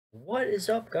What is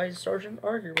up, guys? Sergeant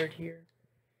Arger right here.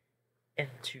 And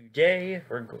today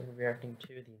we're going to be reacting to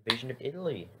the invasion of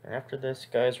Italy. And after this,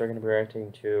 guys, we're going to be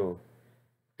reacting to,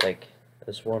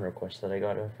 this one request that I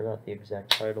got. I forgot the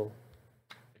exact title.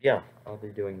 But yeah, I'll be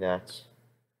doing that.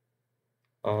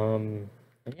 And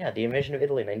yeah, the invasion of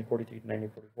Italy, 1943 to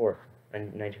 1944, and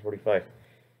 1945.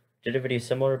 Did a video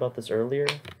similar about this earlier.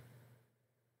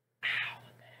 Ow,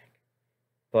 what the heck.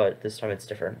 But this time it's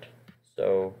different.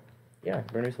 So yeah,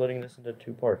 we're going to be splitting this into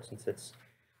two parts since it's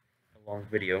a long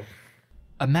video.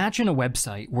 Imagine a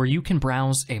website where you can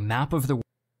browse a map of the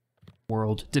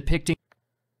world depicting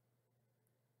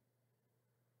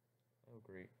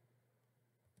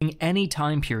any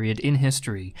time period in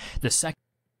history. The second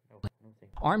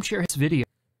Armchair Video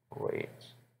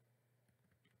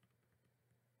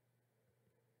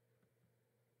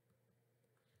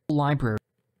library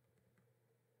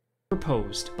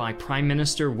proposed by Prime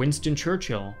Minister Winston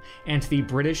Churchill and the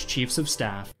British Chiefs of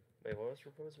Staff. Wait, what was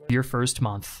proposed by? Your first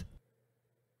month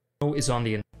is on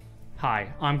the.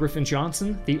 Hi, I'm Griffin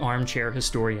Johnson, the Armchair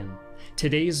Historian.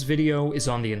 Today's video is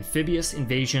on the amphibious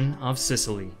invasion of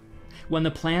Sicily. When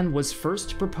the plan was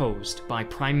first proposed by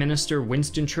Prime Minister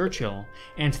Winston Churchill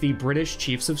and the British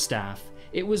Chiefs of Staff,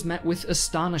 it was met with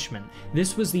astonishment.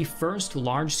 This was the first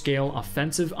large-scale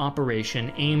offensive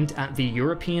operation aimed at the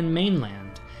European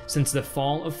mainland since the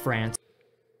fall of France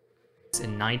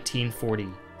in 1940.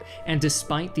 And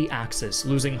despite the Axis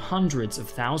losing hundreds of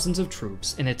thousands of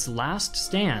troops in its last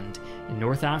stand in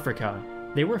North Africa,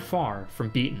 they were far from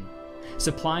beaten.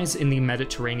 Supplies in the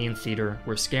Mediterranean theater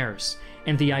were scarce,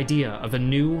 and the idea of a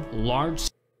new, large...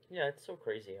 Yeah, it's so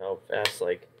crazy how fast,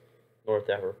 North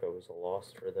Africa was a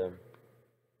loss for them.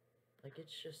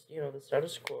 It's just, the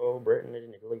status quo, Britain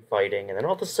and Italy fighting, and then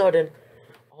all of a sudden,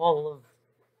 all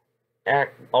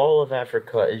of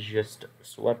Africa is just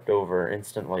swept over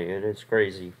instantly. It is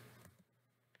crazy.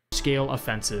 Scale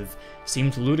offensive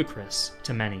seemed ludicrous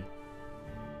to many.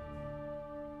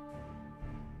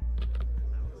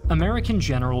 American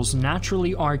generals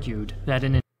naturally argued that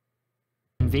an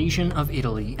invasion of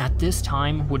Italy at this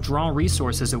time would draw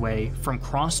resources away from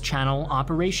cross-channel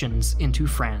operations into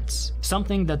France,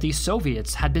 something that the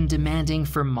Soviets had been demanding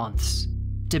for months.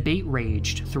 Debate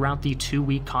raged throughout the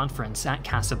two-week conference at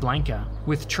Casablanca,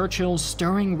 with Churchill's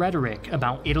stirring rhetoric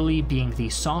about Italy being the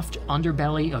soft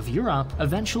underbelly of Europe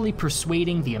eventually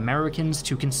persuading the Americans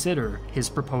to consider his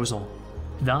proposal.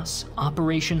 Thus,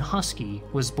 Operation Husky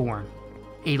was born,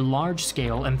 a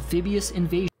large-scale amphibious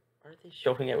invasion Aren't they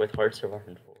showing it with Hearts of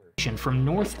Iron 4? From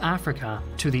North Africa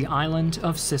to the island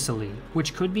of Sicily,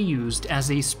 which could be used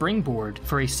as a springboard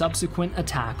for a subsequent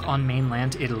attack on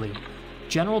mainland Italy.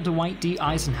 General Dwight D.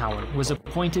 Eisenhower was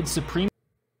appointed Supreme.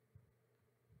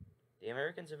 The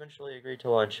Americans eventually agreed to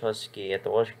launch Husky at the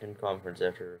Washington Conference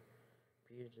after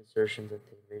repeated assertions that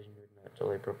the invasion would not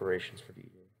delay preparations for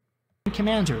D-Day.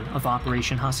 Commander of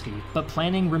Operation Husky, but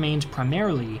planning remained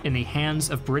primarily in the hands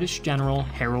of British General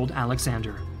Harold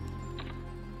Alexander.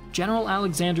 General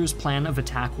Alexander's plan of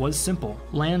attack was simple: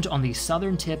 land on the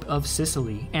southern tip of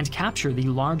Sicily and capture the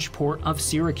large port of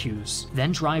Syracuse,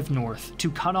 then drive north to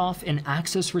cut off an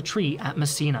Axis retreat at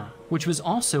Messina, which was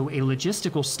also a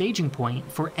logistical staging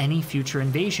point for any future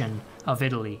invasion of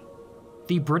Italy.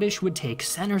 The British would take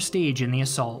center stage in the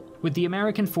assault, with the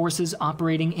American forces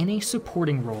operating in a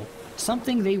supporting role,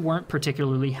 something they weren't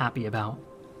particularly happy about.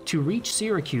 To reach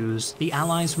Syracuse, the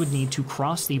Allies would need to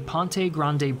cross the Ponte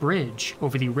Grande Bridge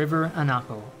over the river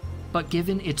Anaco. But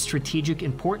given its strategic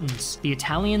importance, the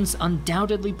Italians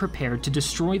undoubtedly prepared to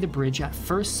destroy the bridge at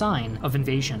first sign of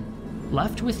invasion.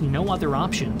 Left with no other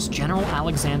options, General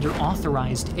Alexander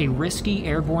authorized a risky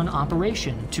airborne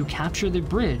operation to capture the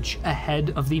bridge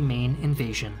ahead of the main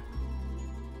invasion.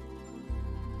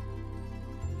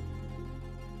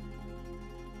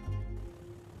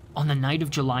 On the night of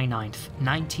July 9th,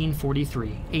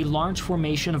 1943, a large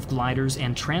formation of gliders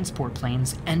and transport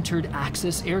planes entered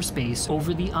Axis airspace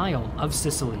over the Isle of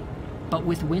Sicily. But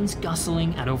with winds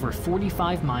gustling at over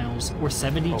 45 miles or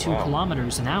 72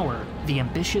 kilometers an hour, the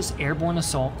ambitious airborne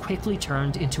assault quickly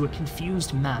turned into a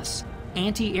confused mess.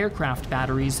 Anti-aircraft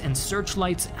batteries and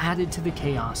searchlights added to the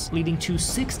chaos, leading to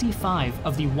 65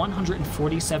 of the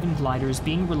 147 gliders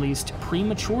being released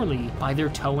prematurely by their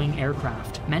towing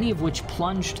aircraft, many of which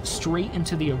plunged straight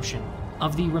into the ocean.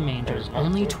 Of the remainder,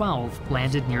 only 12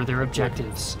 landed near their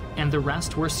objectives, and the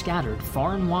rest were scattered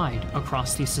far and wide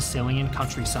across the Sicilian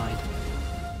countryside.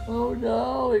 Oh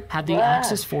no! Had the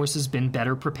Axis forces been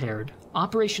better prepared,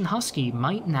 Operation Husky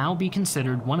might now be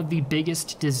considered one of the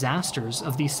biggest disasters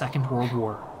of the Second World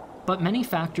War. But many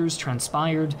factors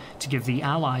transpired to give the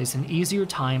Allies an easier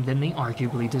time than they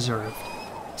arguably deserved.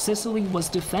 Sicily was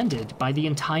defended by the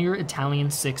entire Italian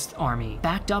 6th Army,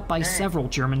 backed up by several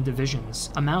German divisions,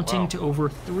 amounting to over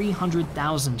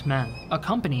 300,000 men,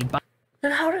 accompanied by...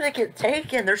 Then how did it get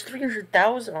taken? There's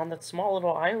 300,000 on that small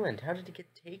little island. How did it get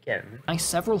taken? By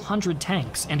several hundred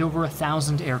tanks and over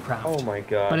 1,000 aircraft. Oh my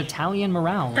god. But Italian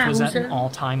morale was at an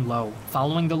all-time low,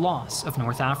 following the loss of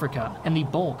North Africa, and the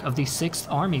bulk of the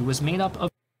 6th Army was made up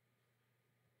of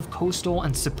coastal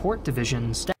and support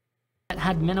divisions that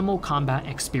had minimal combat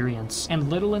experience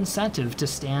and little incentive to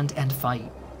stand and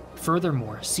fight.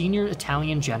 Furthermore, senior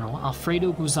Italian General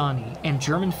Alfredo Guzzani and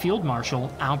German Field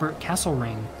Marshal Albert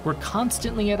Kesselring were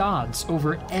constantly at odds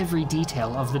over every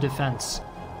detail of the defense.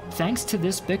 Thanks to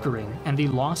this bickering and the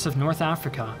loss of North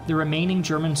Africa, the remaining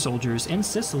German soldiers in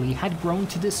Sicily had grown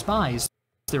to despise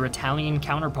their Italian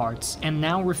counterparts and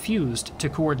now refused to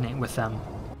coordinate with them.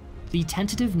 The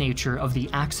tentative nature of the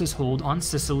Axis hold on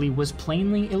Sicily was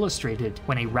plainly illustrated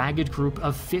when a ragged group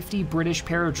of 50 British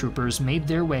paratroopers made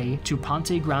their way to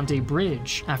Ponte Grande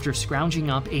Bridge after scrounging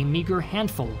up a meager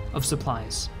handful of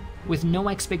supplies. With no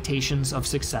expectations of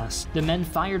success, the men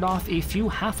fired off a few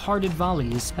half-hearted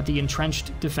volleys at the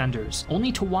entrenched defenders,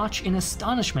 only to watch in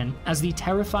astonishment as the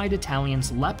terrified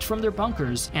Italians leapt from their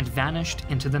bunkers and vanished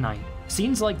into the night.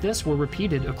 Scenes like this were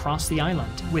repeated across the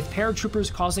island, with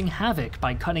paratroopers causing havoc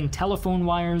by cutting telephone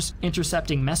wires,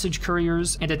 intercepting message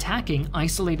couriers, and attacking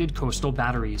isolated coastal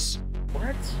batteries.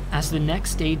 What? As the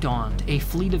next day dawned, a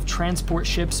fleet of transport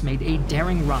ships made a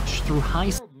daring rush through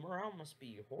high Morale must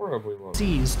be horribly low.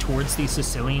 seas towards the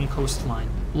Sicilian coastline.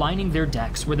 Lining their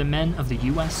decks were the men of the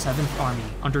US 7th Army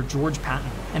under George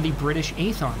Patton and the British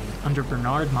 8th Army under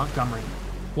Bernard Montgomery.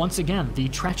 Once again, the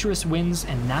treacherous winds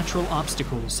and natural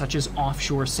obstacles such as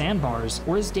offshore sandbars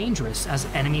were as dangerous as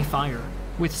enemy fire,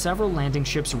 with several landing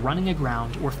ships running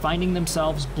aground or finding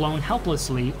themselves blown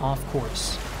helplessly off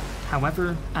course.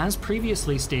 However, as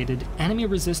previously stated, enemy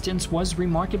resistance was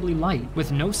remarkably light,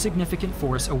 with no significant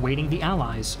force awaiting the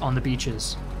Allies on the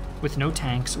beaches. With no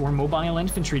tanks or mobile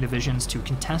infantry divisions to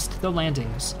contest the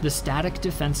landings, the static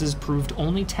defenses proved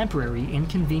only temporary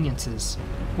inconveniences.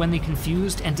 When the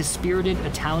confused and dispirited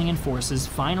Italian forces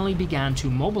finally began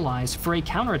to mobilize for a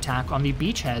counterattack on the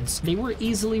beachheads, they were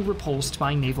easily repulsed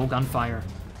by naval gunfire.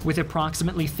 With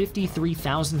approximately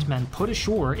 53,000 men put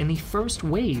ashore in the first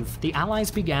wave, the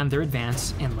Allies began their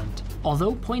advance inland.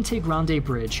 Although Ponte Grande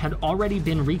Bridge had already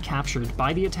been recaptured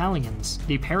by the Italians,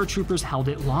 the paratroopers held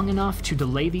it long enough to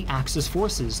delay the Axis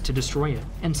forces to destroy it,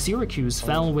 and Syracuse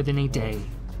fell within a day.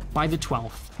 By the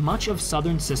 12th, much of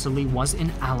southern Sicily was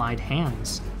in Allied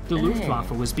hands. The Luftwaffe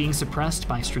was being suppressed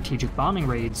by strategic bombing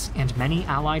raids, and many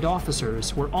Allied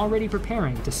officers were already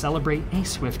preparing to celebrate a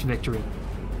swift victory.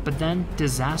 But then,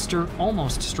 disaster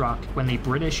almost struck when the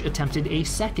British attempted a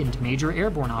second major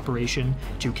airborne operation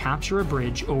to capture a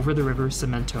bridge over the river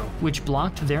Cemento, which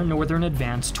blocked their northern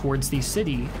advance towards the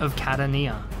city of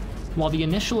Catania. While the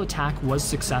initial attack was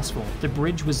successful, the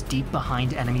bridge was deep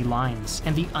behind enemy lines,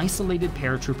 and the isolated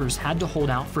paratroopers had to hold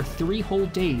out for 3 whole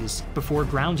days before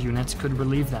ground units could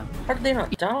relieve them. How did they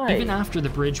not die? Even after the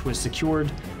bridge was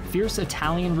secured, fierce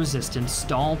Italian resistance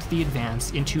stalled the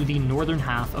advance into the northern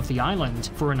half of the island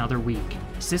for another week.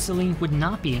 Sicily would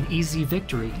not be an easy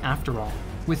victory after all.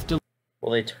 With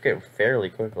Well, they took it fairly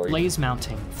quickly. delays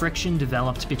mounting, friction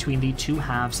developed between the two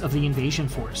halves of the invasion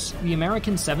force. The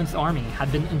American 7th Army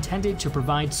had been intended to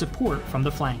provide support from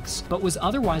the flanks, but was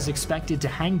otherwise expected to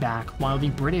hang back while the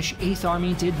British 8th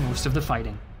Army did most of the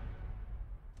fighting.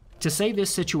 To say this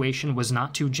situation was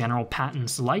not to General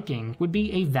Patton's liking would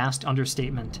be a vast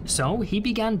understatement, so he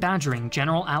began badgering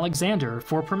General Alexander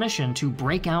for permission to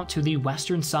break out to the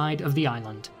western side of the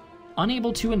island.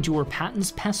 Unable to endure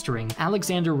Patton's pestering,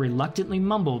 Alexander reluctantly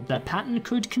mumbled that Patton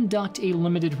could conduct a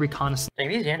limited reconnaissance Dang,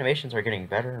 these animations are getting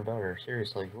better and better.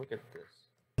 Seriously, look at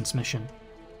this. mission.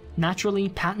 Naturally,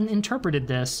 Patton interpreted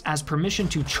this as permission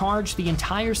to charge the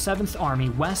entire 7th Army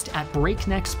west at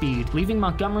breakneck speed, leaving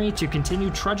Montgomery to continue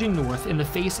trudging north in the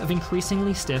face of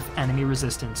increasingly stiff enemy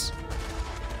resistance.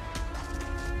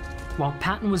 While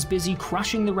Patton was busy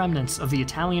crushing the remnants of the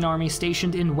Italian army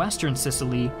stationed in western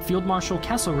Sicily, Field Marshal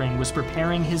Kesselring was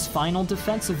preparing his final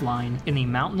defensive line in the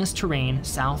mountainous terrain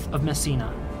south of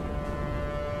Messina.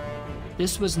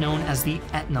 This was known as the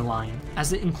Etna Line,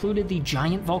 as it included the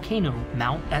giant volcano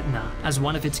Mount Etna as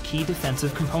one of its key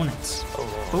defensive components.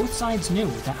 Both sides knew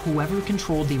that whoever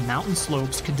controlled the mountain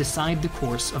slopes could decide the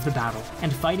course of the battle,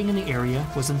 and fighting in the area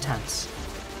was intense.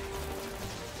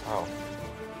 Oh.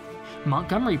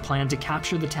 Montgomery planned to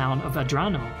capture the town of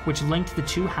Adrano, which linked the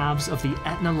two halves of the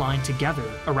Etna Line together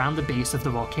around the base of the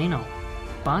volcano.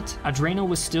 But Adriano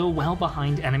was still well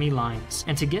behind enemy lines,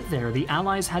 and to get there, the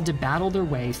Allies had to battle their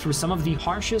way through some of the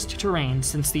harshest terrain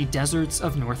since the deserts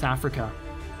of North Africa.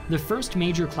 The first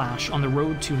major clash on the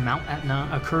road to Mount Etna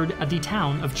occurred at the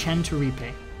town of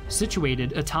Centuripe,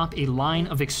 situated atop a line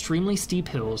of extremely steep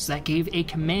hills that gave a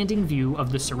commanding view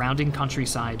of the surrounding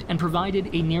countryside and provided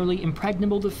a nearly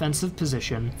impregnable defensive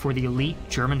position for the elite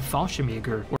German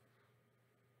Fallschirmjäger.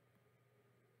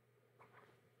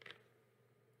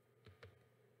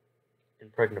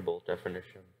 Impregnable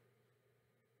definition.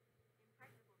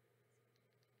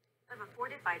 Of a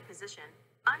fortified position,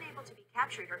 unable to be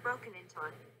captured or broken into.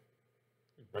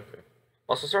 Okay.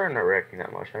 Also, sorry I'm not reacting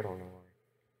that much, I don't know why.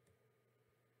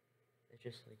 It's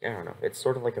just like, I don't know, it's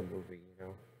sort of like a movie, you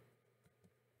know?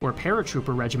 Or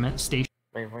paratrooper regiment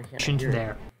stationed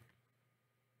there.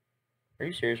 Are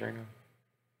you serious right now?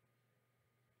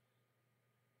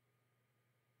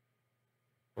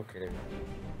 Okay, there we go.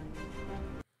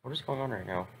 What is going on right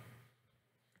now?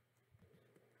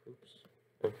 Oops.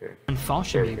 Okay. And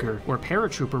Fallschirmjäger, or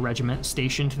paratrooper regiment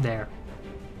stationed there.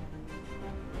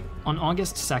 On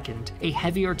August 2nd, a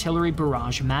heavy artillery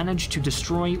barrage managed to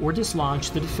destroy or dislodge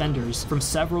the defenders from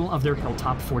several of their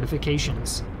hilltop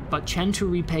fortifications, but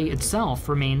Centuripe itself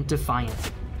remained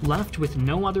defiant. Left with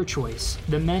no other choice,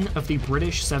 the men of the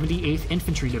British 78th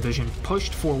Infantry Division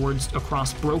pushed forwards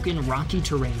across broken, rocky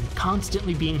terrain,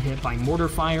 constantly being hit by mortar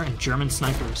fire and German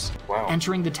snipers. Wow.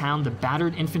 Entering the town, the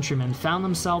battered infantrymen found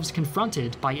themselves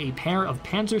confronted by a pair of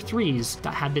Panzer IIIs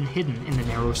that had been hidden in the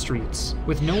narrow streets.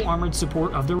 With no armored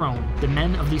support of their own, the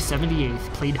men of the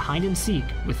 78th played hide-and-seek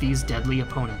with these deadly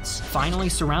opponents, finally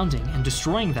surrounding and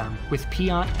destroying them with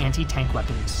Piat anti-tank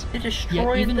weapons.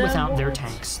 Yet even without their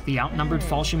tanks, the outnumbered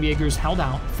Fallschirmjägers held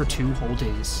out for 2 whole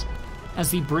days.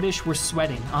 As the British were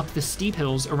sweating up the steep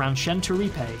hills around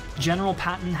Centuripe, General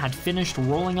Patton had finished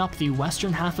rolling up the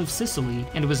western half of Sicily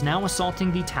and was now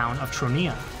assaulting the town of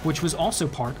Tronia, which was also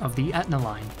part of the Etna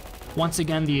line. Once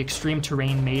again, the extreme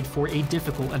terrain made for a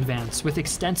difficult advance, with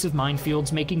extensive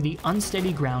minefields making the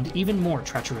unsteady ground even more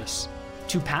treacherous.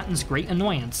 To Patton's great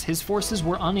annoyance, his forces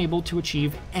were unable to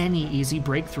achieve any easy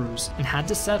breakthroughs and had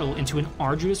to settle into an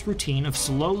arduous routine of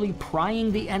slowly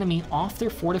prying the enemy off their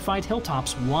fortified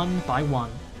hilltops one by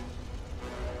one.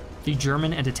 The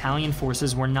German and Italian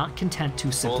forces were not content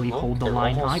to simply hold the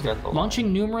line either,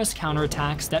 launching numerous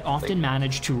counterattacks that often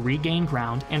managed to regain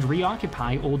ground and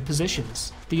reoccupy old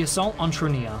positions. The assault on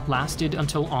Tronia lasted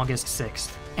until August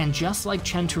 6th, and just like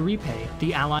Centuripe,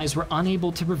 the Allies were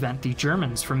unable to prevent the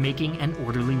Germans from making an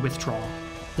orderly withdrawal.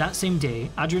 That same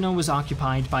day, Adriano was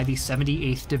occupied by the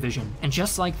 78th Division, and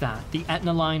just like that, the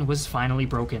Etna line was finally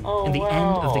broken, and the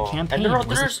end of the campaign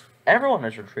was everyone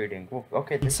is retreating. Well,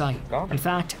 okay, in sight. In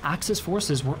fact, Axis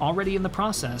forces were already in the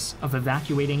process of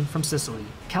evacuating from Sicily.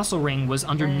 Kesselring was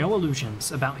under no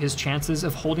illusions about his chances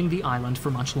of holding the island for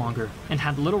much longer, and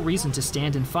had little reason to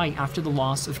stand and fight after the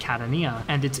loss of Catania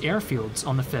and its airfields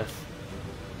on the 5th.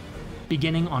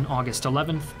 Beginning on August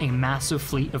 11th, a massive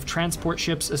fleet of transport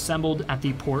ships assembled at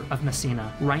the port of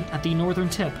Messina, right at the northern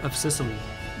tip of Sicily,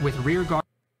 with rear guard.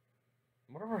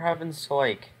 Whatever happens to,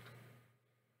 like,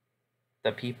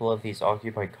 the people of these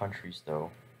occupied countries, though?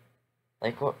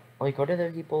 What do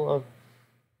the people of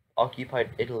occupied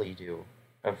Italy do?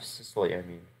 Of Sicily, I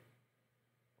mean.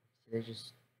 Do they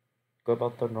just go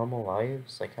about their normal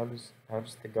lives? Like, how does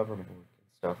the government work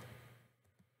and stuff?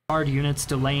 Guard units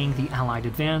delaying the Allied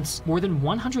advance, more than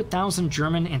 100,000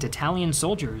 German and Italian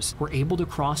soldiers were able to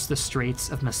cross the Straits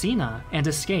of Messina and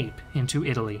escape into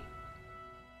Italy.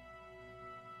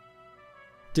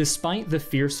 Despite the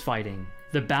fierce fighting,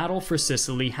 the battle for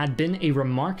Sicily had been a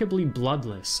remarkably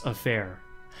bloodless affair.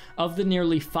 Of the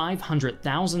nearly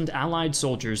 500,000 Allied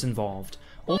soldiers involved,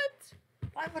 what?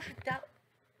 500,000?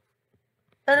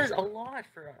 That is a lot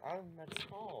for an island that's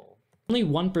small. Only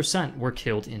 1% were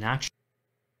killed in action.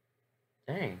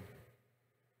 Dang.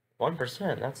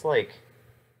 1%, that's like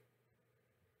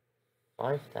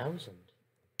 5,000.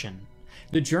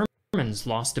 The Germans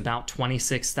lost about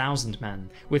 26,000 men,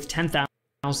 with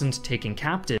 10,000 taken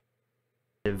captive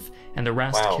and the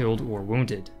rest killed or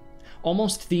wounded.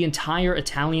 Almost the entire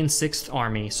Italian 6th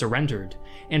Army surrendered,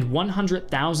 and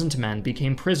 100,000 men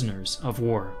became prisoners of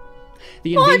war.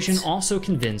 The invasion also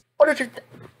convinced that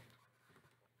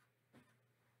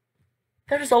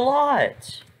is a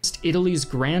lot! Italy's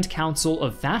Grand Council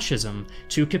of Fascism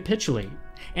to capitulate,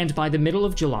 and by the middle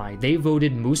of July they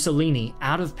voted Mussolini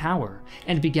out of power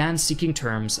and began seeking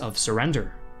terms of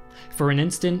surrender. For an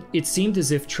instant, it seemed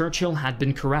as if Churchill had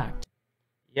been correct.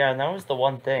 Yeah, and that was the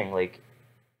one thing, like,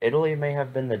 Italy may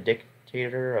have been the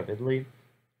dictator of Italy,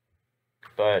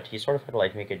 but he sort of had to,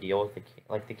 like, make a deal with the king.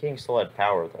 Like, the king still had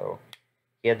power, though.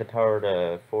 he had the power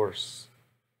to force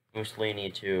Mussolini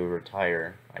to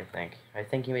retire, I think. I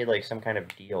think he made, like, some kind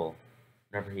of deal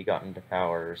whenever he got into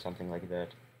power or something like that.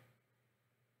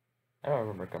 I don't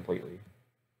remember completely.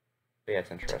 But yeah,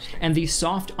 it's interesting. And the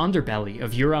soft underbelly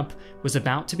of Europe was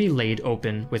about to be laid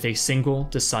open with a single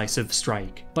decisive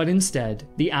strike. But instead,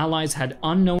 the Allies had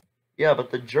unknown... Yeah,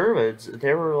 but the Germans,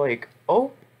 they were like,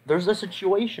 oh, there's a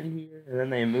situation here. And then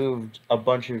they moved a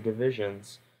bunch of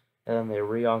divisions, and then they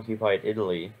reoccupied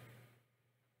Italy.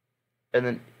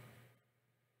 And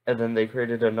then they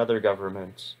created another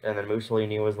government, and then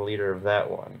Mussolini was the leader of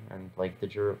that one, and like the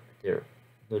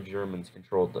Germans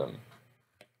controlled them.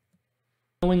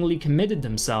 Knowingly committed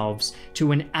themselves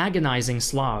to an agonizing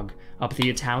slog up the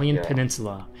Italian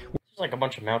peninsula. There's like a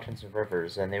bunch of mountains and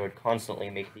rivers, and they would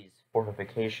constantly make these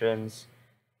fortifications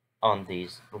on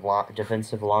these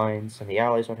defensive lines, and the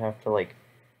Allies would have to like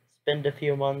spend a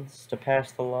few months to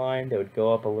pass the line. They would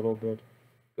go up a little bit,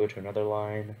 go to another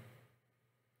line.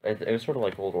 It was sort of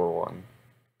like World War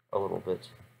I, a little bit.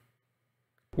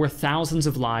 Where thousands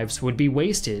of lives would be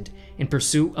wasted in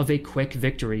pursuit of a quick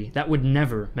victory that would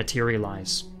never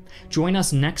materialize. Join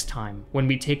us next time when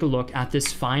we take a look at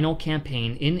this final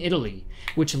campaign in Italy,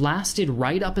 which lasted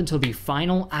right up until the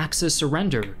final Axis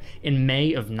surrender in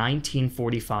May of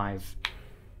 1945.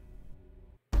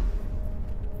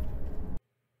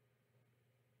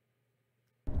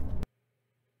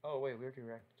 Oh wait, we already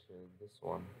reacted to this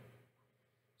one.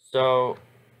 So,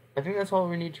 I think that's all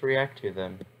we need to react to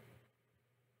then.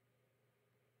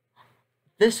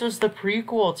 This was the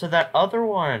prequel to that other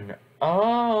one.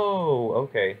 Oh,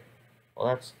 okay.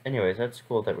 Well, anyways, that's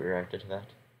cool that we reacted to that.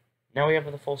 Now we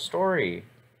have the full story.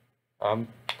 We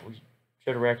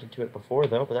should have reacted to it before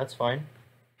though, but that's fine.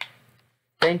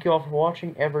 Thank you all for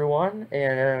watching, everyone,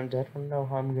 and I don't know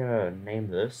how I'm gonna name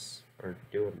this, or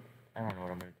do it, I don't know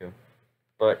what I'm gonna do.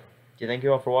 But, thank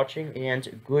you all for watching,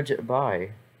 and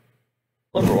goodbye.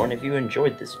 Hello everyone, if you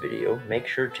enjoyed this video, make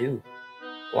sure to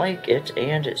like it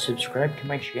and subscribe to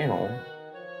my channel,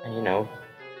 and you know,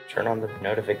 turn on the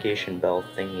notification bell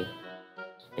thingy.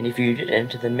 And if you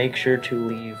didn't, then make sure to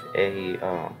leave a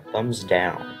thumbs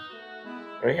down.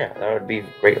 But yeah, that would be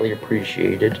greatly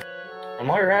appreciated. And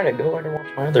while you're at it, go ahead and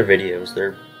watch my other videos.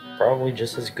 They're probably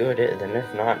just as good, and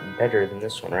if not better than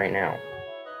this one right now.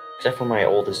 Except for my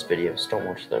oldest videos, don't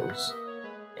watch those.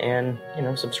 And, you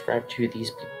know, subscribe to these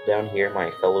people down here,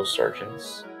 my fellow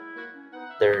sergeants.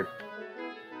 They're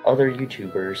other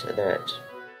YouTubers that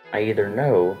I either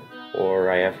know or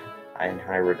I have in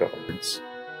high regards.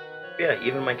 Yeah,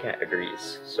 even my cat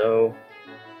agrees. So,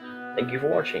 thank you for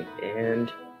watching,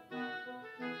 and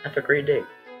have a great day.